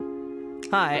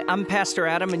Hi, I'm Pastor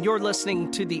Adam, and you're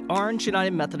listening to the Orange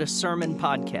United Methodist Sermon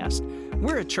Podcast.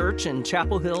 We're a church in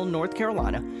Chapel Hill, North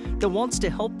Carolina, that wants to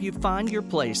help you find your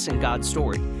place in God's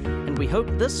story, and we hope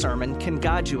this sermon can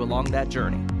guide you along that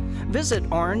journey. Visit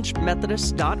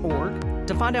orangemethodist.org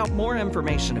to find out more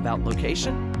information about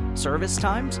location, service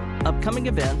times, upcoming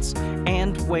events,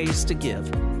 and ways to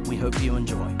give. We hope you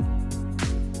enjoy.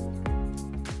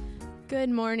 Good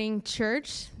morning,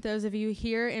 church. Those of you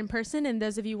here in person and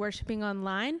those of you worshiping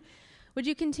online, would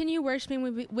you continue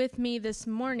worshiping with me this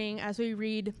morning as we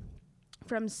read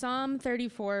from Psalm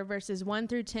 34, verses 1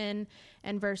 through 10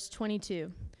 and verse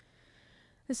 22.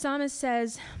 The psalmist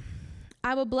says,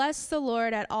 "I will bless the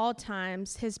Lord at all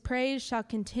times. His praise shall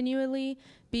continually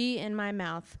be in my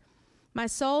mouth. My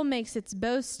soul makes its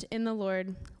boast in the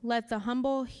Lord. Let the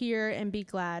humble hear and be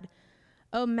glad.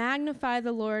 Oh, magnify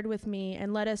the Lord with me,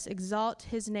 and let us exalt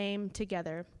his name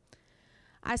together.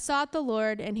 I sought the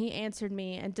Lord, and he answered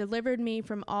me and delivered me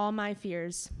from all my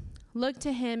fears. Look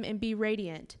to him and be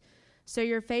radiant, so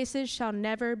your faces shall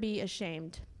never be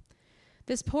ashamed.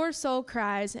 This poor soul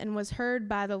cries and was heard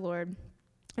by the Lord,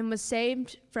 and was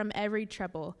saved from every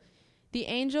trouble. The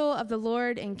angel of the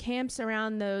Lord encamps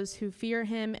around those who fear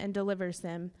him and delivers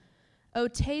them. Oh,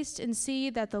 taste and see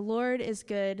that the Lord is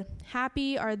good.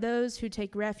 Happy are those who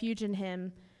take refuge in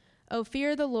him. Oh,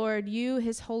 fear the Lord, you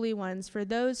his holy ones, for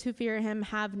those who fear him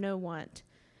have no want.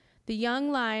 The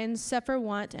young lions suffer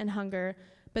want and hunger,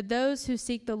 but those who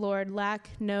seek the Lord lack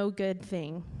no good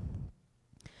thing.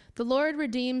 The Lord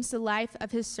redeems the life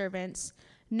of his servants.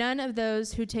 None of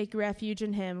those who take refuge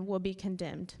in him will be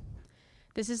condemned."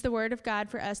 This is the word of God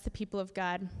for us, the people of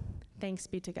God. Thanks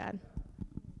be to God.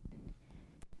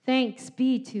 Thanks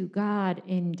be to God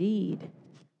indeed.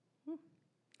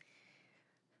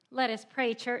 Let us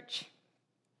pray, church.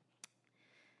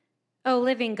 O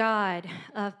living God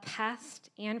of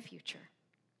past and future,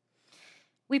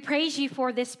 we praise you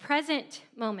for this present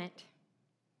moment.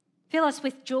 Fill us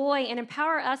with joy and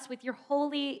empower us with your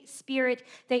Holy Spirit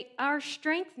that our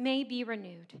strength may be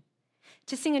renewed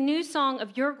to sing a new song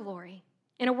of your glory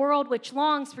in a world which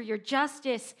longs for your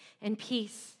justice and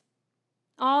peace.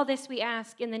 All this we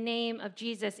ask in the name of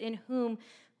Jesus, in whom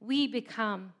we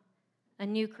become a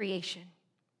new creation.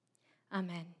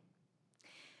 Amen.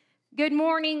 Good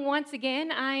morning once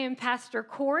again. I am Pastor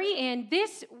Corey, and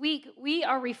this week we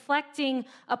are reflecting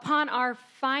upon our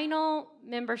final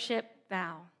membership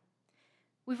vow.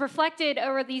 We've reflected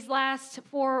over these last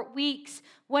 4 weeks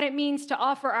what it means to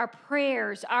offer our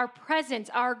prayers, our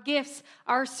presence, our gifts,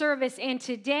 our service, and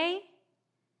today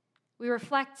we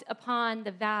reflect upon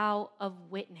the vow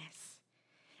of witness.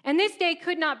 And this day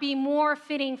could not be more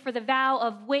fitting for the vow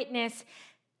of witness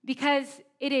because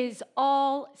it is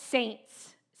All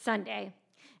Saints Sunday.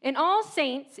 And All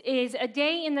Saints is a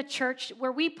day in the church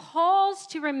where we pause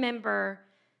to remember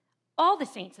all the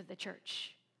saints of the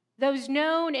church, those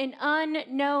known and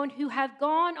unknown who have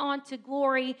gone on to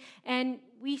glory, and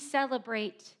we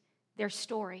celebrate their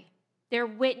story, their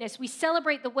witness. We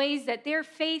celebrate the ways that their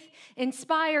faith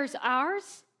inspires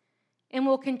ours and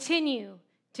will continue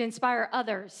to inspire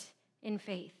others in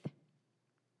faith.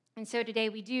 And so today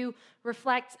we do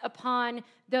reflect upon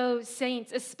those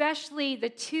saints, especially the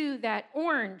two that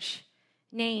Orange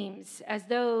names as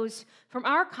those from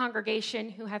our congregation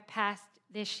who have passed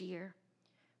this year,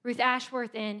 Ruth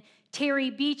Ashworth and Terry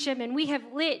Beecham, and we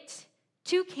have lit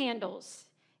 2 candles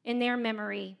in their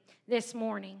memory this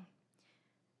morning.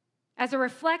 As a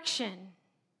reflection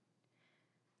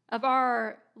of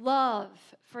our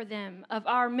love for them, of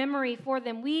our memory for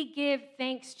them, we give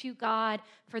thanks to God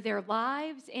for their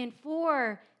lives and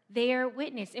for their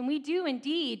witness. And we do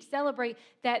indeed celebrate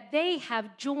that they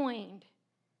have joined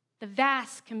the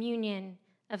vast communion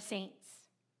of saints.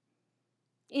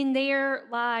 In their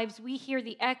lives, we hear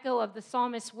the echo of the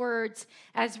psalmist's words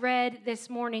as read this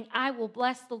morning, "I will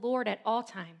bless the Lord at all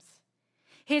times.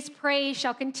 His praise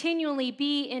shall continually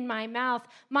be in my mouth.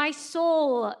 My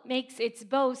soul makes its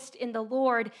boast in the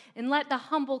Lord, and let the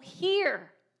humble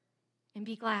hear and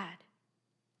be glad."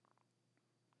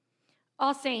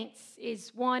 All Saints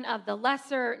is one of the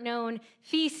lesser-known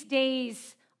feast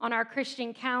days on our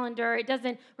Christian calendar. It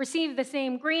doesn't receive the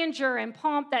same grandeur and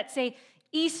pomp that, say,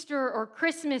 Easter or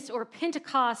Christmas or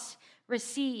Pentecost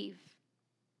receive.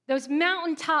 Those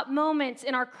mountaintop moments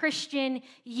in our Christian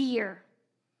year.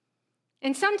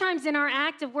 And sometimes in our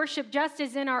act of worship, just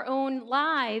as in our own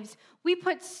lives, we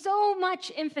put so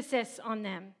much emphasis on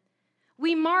them.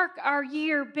 We mark our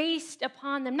year based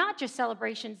upon them, not just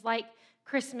celebrations like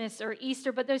Christmas or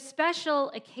Easter, but those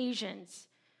special occasions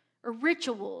or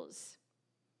rituals.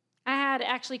 I had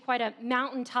actually quite a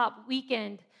mountaintop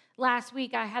weekend last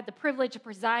week, I had the privilege of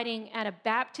presiding at a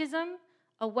baptism,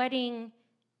 a wedding,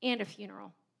 and a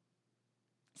funeral.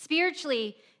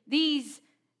 Spiritually, these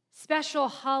special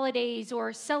holidays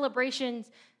or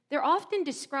celebrations, they're often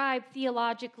described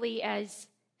theologically as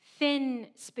thin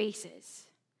spaces,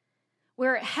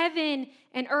 where heaven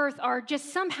and earth are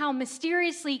just somehow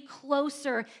mysteriously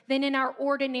closer than in our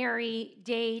ordinary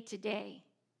day-to-day.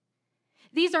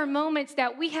 These are moments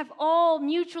that we have all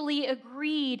mutually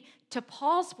agreed to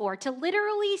pause for, to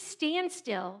literally stand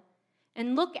still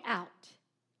and look out,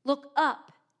 look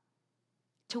up,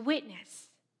 to witness.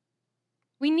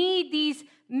 We need these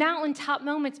mountaintop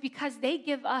moments because they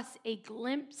give us a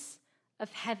glimpse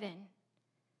of heaven.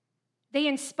 They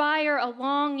inspire a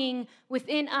longing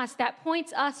within us that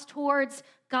points us towards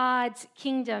God's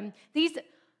kingdom. These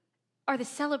are the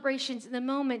celebrations and the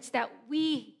moments that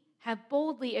we have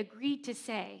boldly agreed to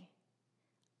say,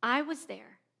 I was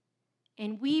there,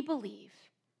 and we believe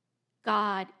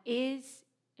God is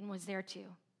and was there too.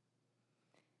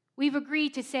 We've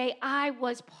agreed to say, I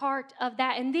was part of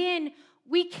that. And then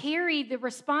we carry the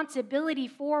responsibility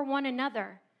for one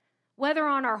another. Whether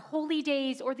on our holy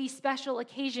days or these special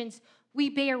occasions, we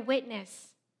bear witness.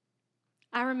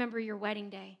 I remember your wedding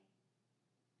day.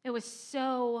 It was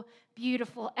so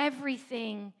beautiful.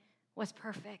 Everything was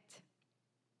perfect.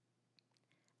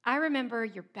 I remember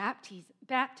your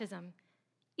baptism.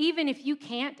 Even if you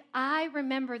can't, I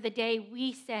remember the day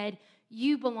we said,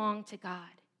 you belong to God.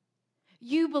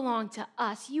 You belong to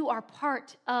us. You are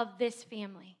part of this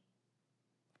family.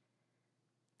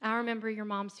 I remember your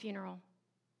mom's funeral.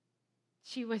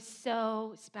 She was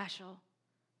so special,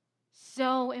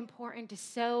 so important to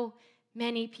so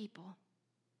many people.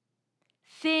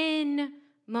 Thin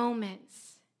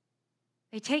moments.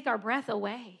 They take our breath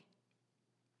away.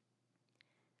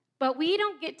 But we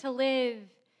don't get to live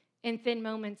in thin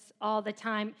moments all the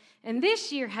time. And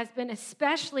this year has been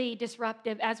especially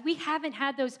disruptive as we haven't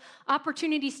had those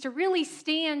opportunities to really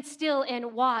stand still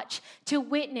and watch, to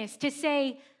witness, to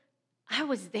say, I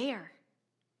was there.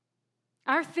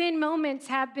 Our thin moments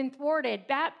have been thwarted.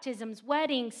 Baptisms,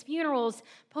 weddings, funerals,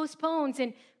 postpones,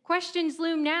 and questions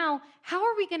loom now. How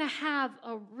are we going to have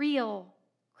a real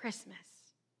Christmas?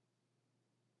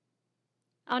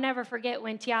 I'll never forget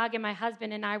when Tiago, my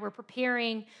husband, and I were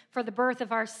preparing for the birth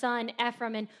of our son,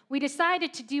 Ephraim, and we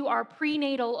decided to do our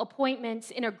prenatal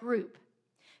appointments in a group.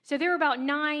 So there were about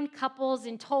 9 couples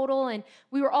in total, and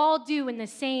we were all due in the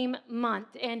same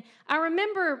month. And I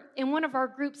remember in one of our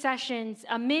group sessions,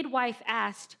 a midwife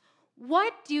asked,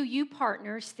 what do you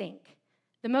partners think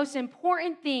the most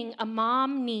important thing a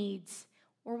mom needs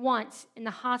or wants in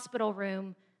the hospital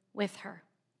room with her?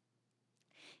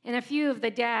 And a few of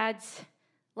the dads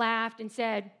laughed and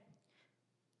said,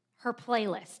 her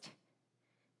playlist.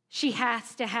 She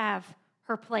has to have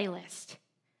her playlist.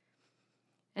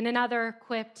 And another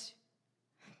quipped,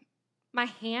 my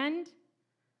hand,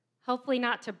 hopefully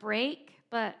not to break,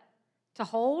 but to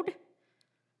hold.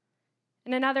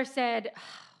 And another said, oh,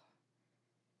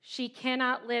 she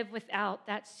cannot live without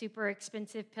that super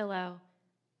expensive pillow.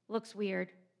 Looks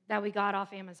weird, that we got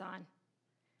off Amazon.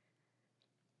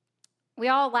 We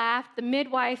all laughed. The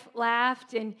midwife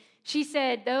laughed, and she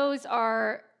said, those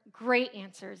are great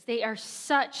answers. They are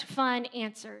such fun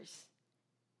answers.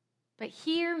 But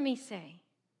hear me say,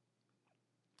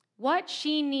 what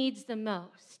she needs the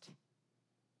most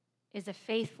is a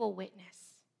faithful witness.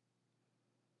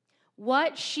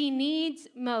 What she needs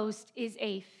most is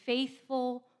a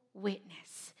faithful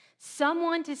witness.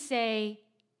 Someone to say,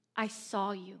 I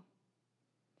saw you.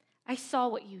 I saw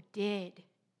what you did.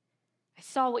 I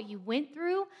saw what you went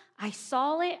through. I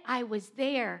saw it. I was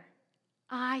there.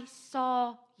 I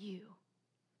saw you.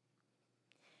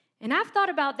 And I've thought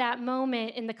about that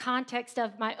moment in the context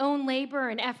of my own labor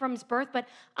and Ephraim's birth, but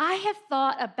I have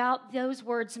thought about those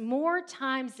words more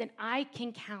times than I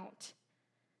can count.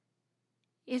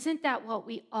 Isn't that what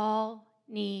we all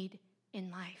need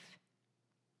in life?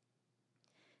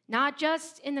 Not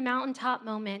just in the mountaintop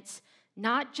moments,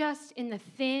 not just in the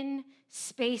thin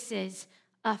spaces,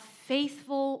 a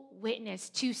faithful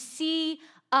witness to see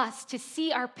us, to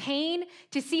see our pain,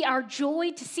 to see our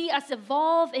joy, to see us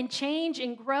evolve and change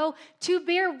and grow, to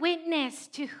bear witness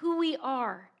to who we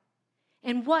are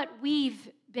and what we've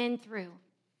been through.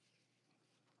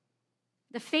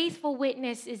 The faithful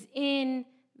witness is in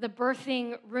the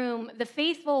birthing room. The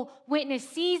faithful witness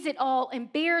sees it all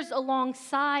and bears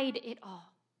alongside it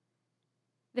all.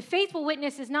 The faithful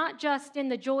witness is not just in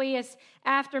the joyous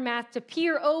aftermath to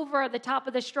peer over the top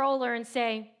of the stroller and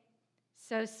say,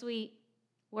 so sweet,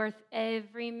 worth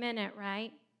every minute,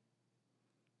 right?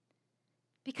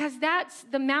 Because that's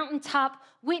the mountaintop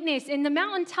witness. And the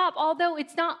mountaintop, although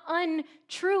it's not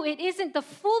untrue, it isn't the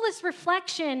fullest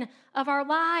reflection of our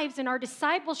lives and our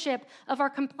discipleship, of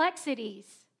our complexities.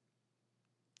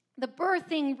 The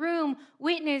birthing room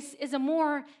witness is a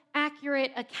more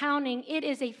accurate accounting. It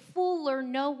is a fuller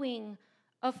knowing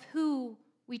of who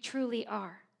we truly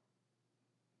are.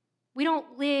 We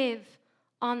don't live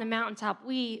on the mountaintop.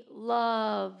 We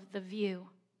love the view.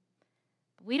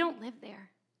 But we don't live there.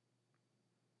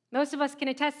 Most of us can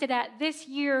attest to that this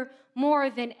year more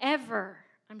than ever,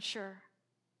 I'm sure.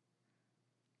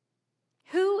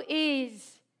 Who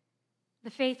is the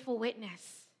faithful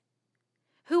witness?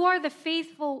 Who are the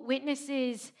faithful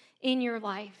witnesses in your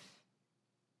life?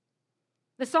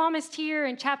 The psalmist here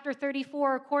in chapter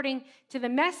 34, according to the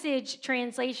Message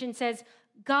translation, says,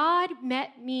 God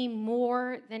met me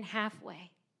more than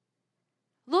halfway.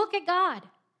 Look at God.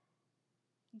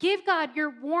 Give God your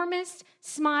warmest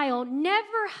smile.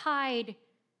 Never hide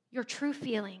your true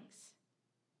feelings.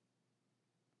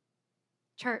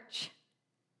 Church,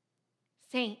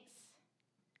 saints,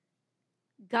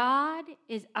 God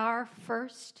is our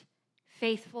first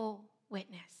faithful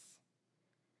witness.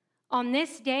 On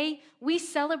this day, we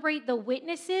celebrate the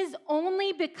witnesses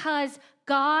only because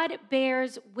God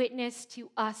bears witness to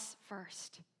us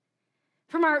first.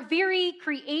 From our very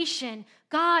creation,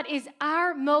 God is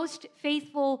our most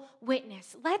faithful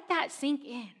witness. Let that sink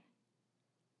in.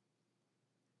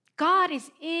 God is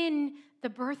in the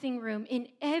birthing room in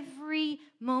every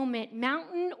moment,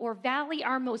 mountain or valley,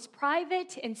 our most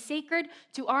private and sacred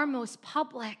to our most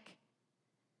public.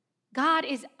 God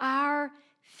is our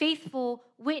faithful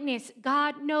witness.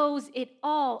 God knows it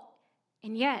all,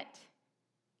 and yet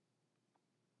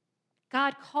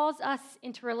God calls us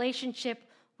into relationship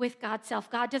with God's self.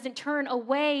 God doesn't turn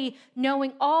away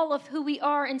knowing all of who we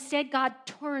are. Instead, God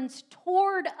turns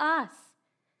toward us,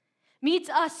 meets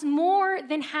us more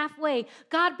than halfway.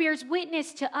 God bears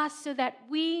witness to us so that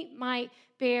we might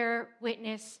bear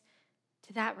witness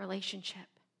to that relationship.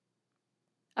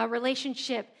 A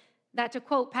relationship that, to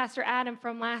quote Pastor Adam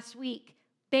from last week,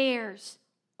 bears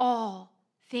all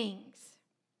things.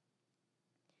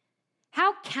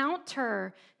 How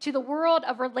counter to the world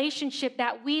of relationship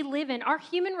that we live in. Our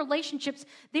human relationships,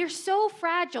 they're so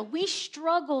fragile. We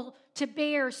struggle to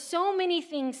bear so many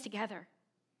things together.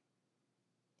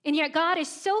 And yet God is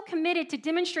so committed to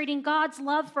demonstrating God's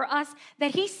love for us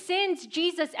that he sends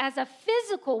Jesus as a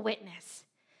physical witness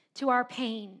to our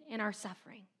pain and our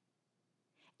suffering,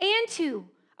 and to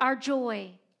our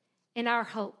joy and our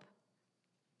hope.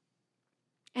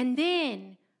 And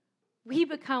then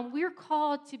we're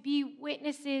called to be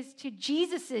witnesses to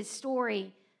Jesus'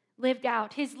 story lived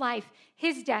out, his life,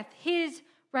 his death, his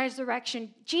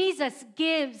resurrection. Jesus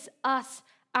gives us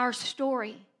our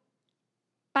story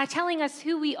by telling us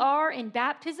who we are in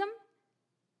baptism,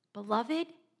 beloved,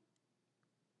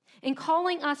 and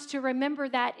calling us to remember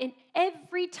that in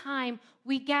every time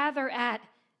we gather at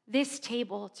this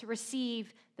table to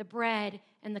receive the bread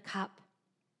and the cup.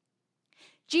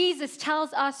 Jesus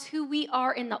tells us who we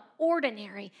are in the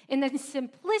ordinary, in the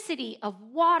simplicity of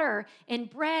water and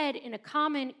bread in a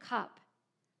common cup.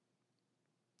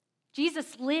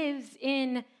 Jesus lives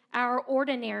in our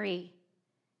ordinary,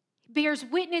 bears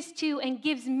witness to and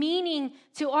gives meaning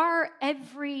to our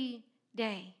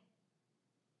everyday.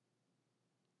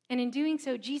 And in doing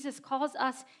so, Jesus calls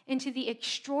us into the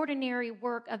extraordinary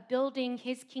work of building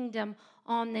his kingdom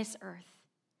on this earth,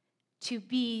 to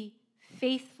be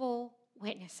faithful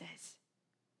witnesses.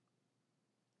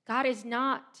 God is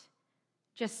not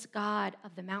just God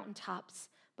of the mountaintops,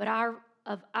 but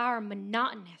of our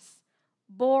monotonous,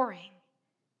 boring,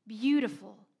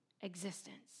 beautiful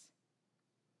existence.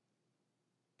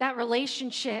 That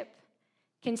relationship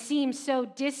can seem so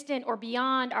distant or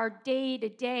beyond our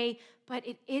day-to-day, but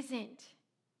it isn't.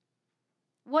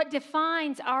 What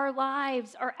defines our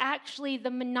lives are actually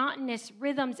the monotonous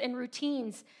rhythms and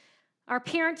routines. Our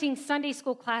parenting Sunday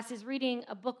school class is reading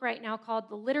a book right now called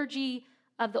The Liturgy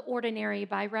of the Ordinary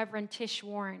by Reverend Tish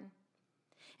Warren.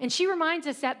 And she reminds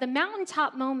us that the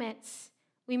mountaintop moments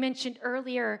we mentioned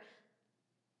earlier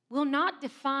will not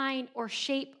define or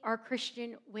shape our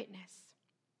Christian witness.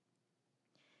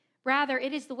 Rather,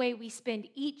 it is the way we spend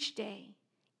each day,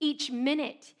 each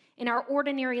minute in our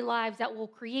ordinary lives that will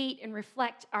create and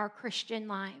reflect our Christian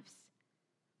lives.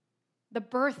 The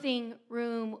birthing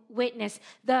room witness,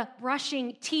 the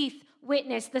brushing teeth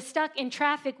witness, the stuck in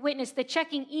traffic witness, the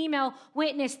checking email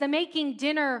witness, the making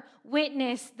dinner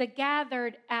witness, the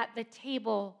gathered at the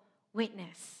table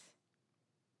witness.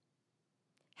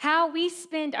 How we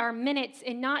spend our minutes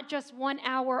in not just 1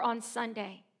 hour on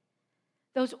Sunday,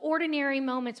 Those ordinary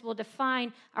moments will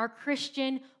define our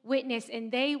Christian witness,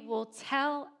 and they will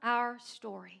tell our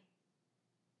story.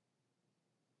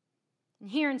 And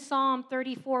here in Psalm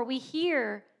 34, we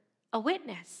hear a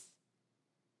witness,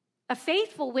 a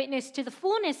faithful witness to the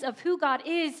fullness of who God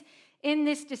is in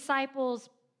this disciple's,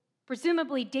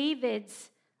 presumably David's,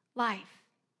 life.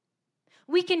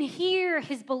 We can hear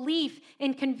his belief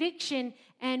and conviction,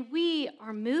 and we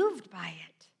are moved by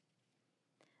it.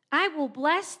 I will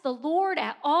bless the Lord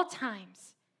at all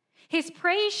times. His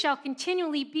praise shall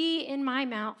continually be in my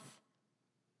mouth.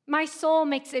 My soul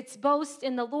makes its boast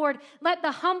in the Lord. Let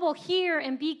the humble hear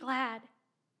and be glad.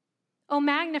 Oh,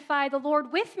 magnify the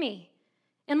Lord with me,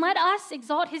 and let us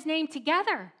exalt his name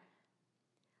together.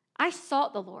 I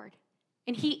sought the Lord,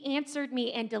 and he answered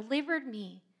me and delivered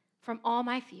me from all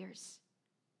my fears.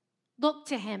 Look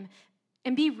to him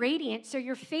and be radiant, so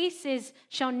your faces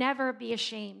shall never be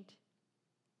ashamed.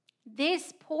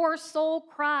 This poor soul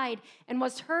cried and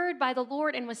was heard by the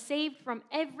Lord and was saved from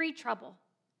every trouble.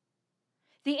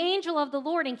 The angel of the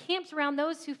Lord encamps around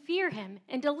those who fear him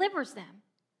and delivers them.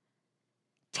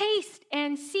 Taste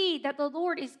and see that the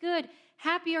Lord is good.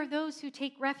 Happy are those who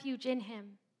take refuge in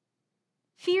him.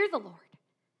 Fear the Lord,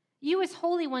 you as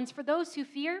holy ones, for those who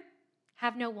fear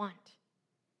have no want.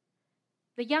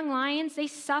 The young lions, they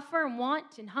suffer and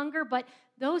want and hunger, but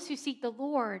those who seek the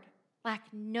Lord lack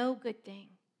no good thing.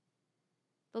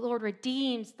 The Lord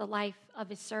redeems the life of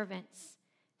his servants.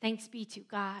 Thanks be to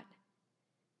God.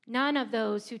 None of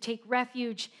those who take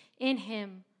refuge in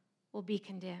him will be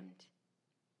condemned.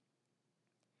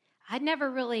 I'd never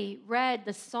really read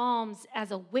the Psalms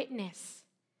as a witness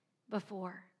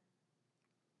before.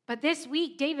 But this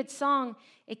week, David's song,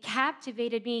 it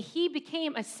captivated me. He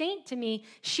became a saint to me,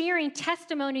 sharing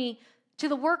testimony to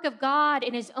the work of God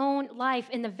in his own life,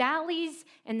 in the valleys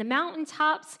and the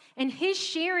mountaintops, and his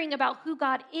sharing about who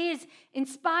God is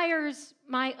inspires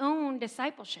my own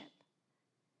discipleship.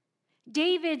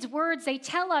 David's words, they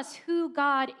tell us who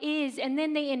God is, and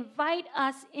then they invite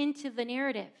us into the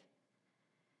narrative.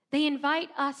 They invite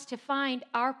us to find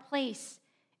our place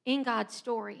in God's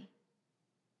story.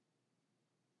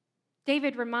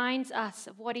 David reminds us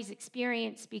of what he's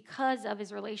experienced because of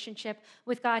his relationship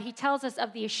with God. He tells us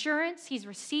of the assurance he's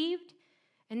received,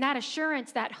 and that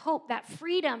assurance, that hope, that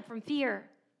freedom from fear.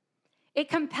 It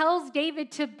compels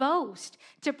David to boast,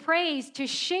 to praise, to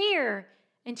share,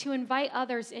 and to invite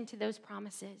others into those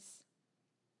promises.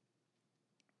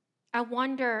 I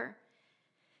wonder,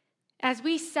 as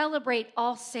we celebrate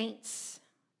All Saints,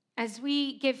 as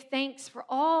we give thanks for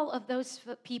all of those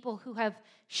people who have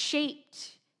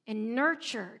shaped and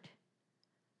nurtured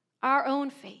our own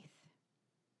faith,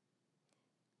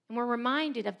 and we're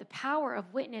reminded of the power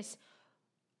of witness,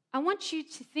 I want you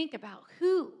to think about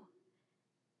who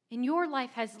in your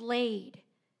life has laid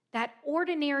that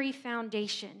ordinary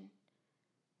foundation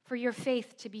for your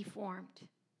faith to be formed.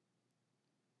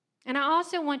 And I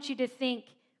also want you to think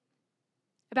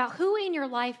about who in your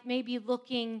life may be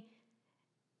looking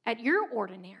at your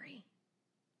ordinary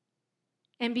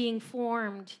and being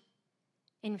formed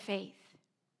in faith.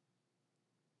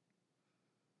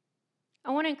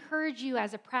 I want to encourage you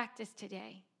as a practice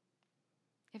today.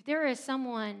 If there is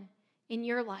someone in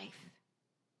your life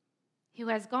who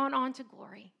has gone on to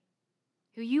glory,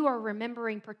 who you are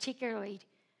remembering particularly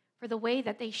for the way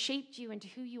that they shaped you into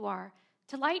who you are,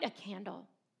 to light a candle,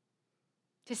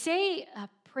 to say a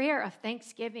prayer of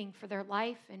thanksgiving for their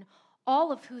life and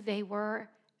all of who they were,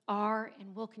 are,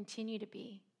 and will continue to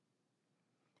be.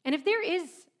 And if there is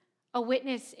a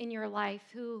witness in your life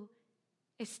who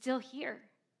is still here,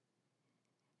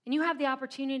 and you have the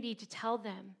opportunity to tell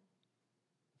them,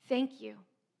 thank you.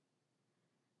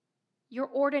 Your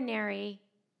ordinary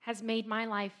has made my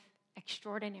life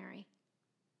extraordinary.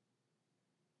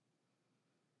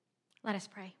 Let us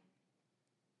pray.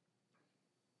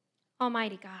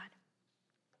 Almighty God,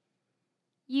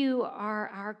 you are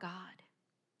our God,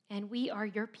 and we are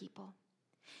your people.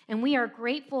 And we are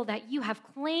grateful that you have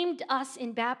claimed us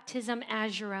in baptism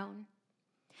as your own.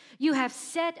 You have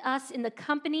set us in the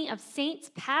company of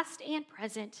saints past and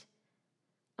present,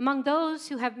 among those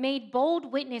who have made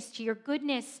bold witness to your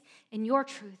goodness and your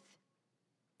truth.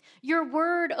 Your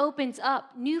word opens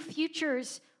up new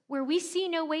futures where we see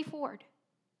no way forward.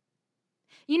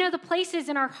 You know the places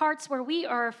in our hearts where we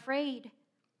are afraid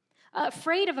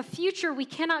of a future we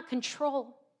cannot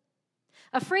control,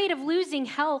 afraid of losing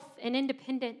health and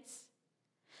independence,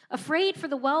 afraid for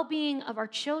the well-being of our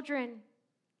children,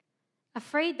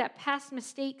 afraid that past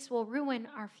mistakes will ruin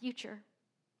our future.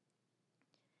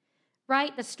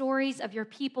 Write the stories of your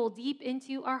people deep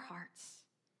into our hearts,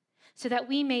 so that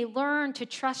we may learn to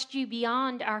trust you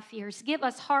beyond our fears. Give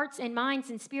us hearts and minds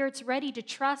and spirits ready to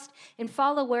trust and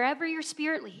follow wherever your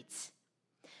Spirit leads,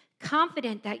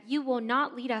 confident that you will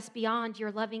not lead us beyond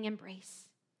your loving embrace,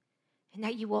 and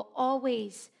that you will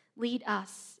always lead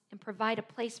us and provide a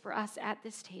place for us at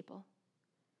this table.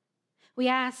 We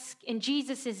ask in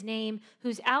Jesus' name,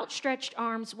 whose outstretched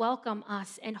arms welcome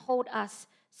us and hold us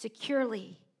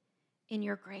securely in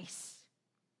your grace.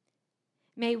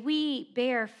 May we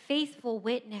bear faithful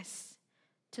witness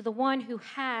to the one who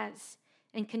has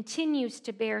and continues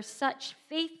to bear such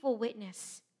faithful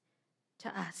witness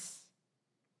to us.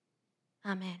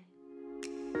 Amen.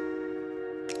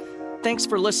 Thanks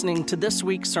for listening to this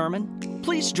week's sermon.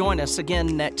 Please join us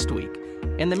again next week.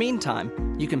 In the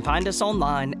meantime, you can find us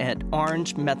online at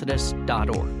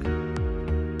orangemethodist.org.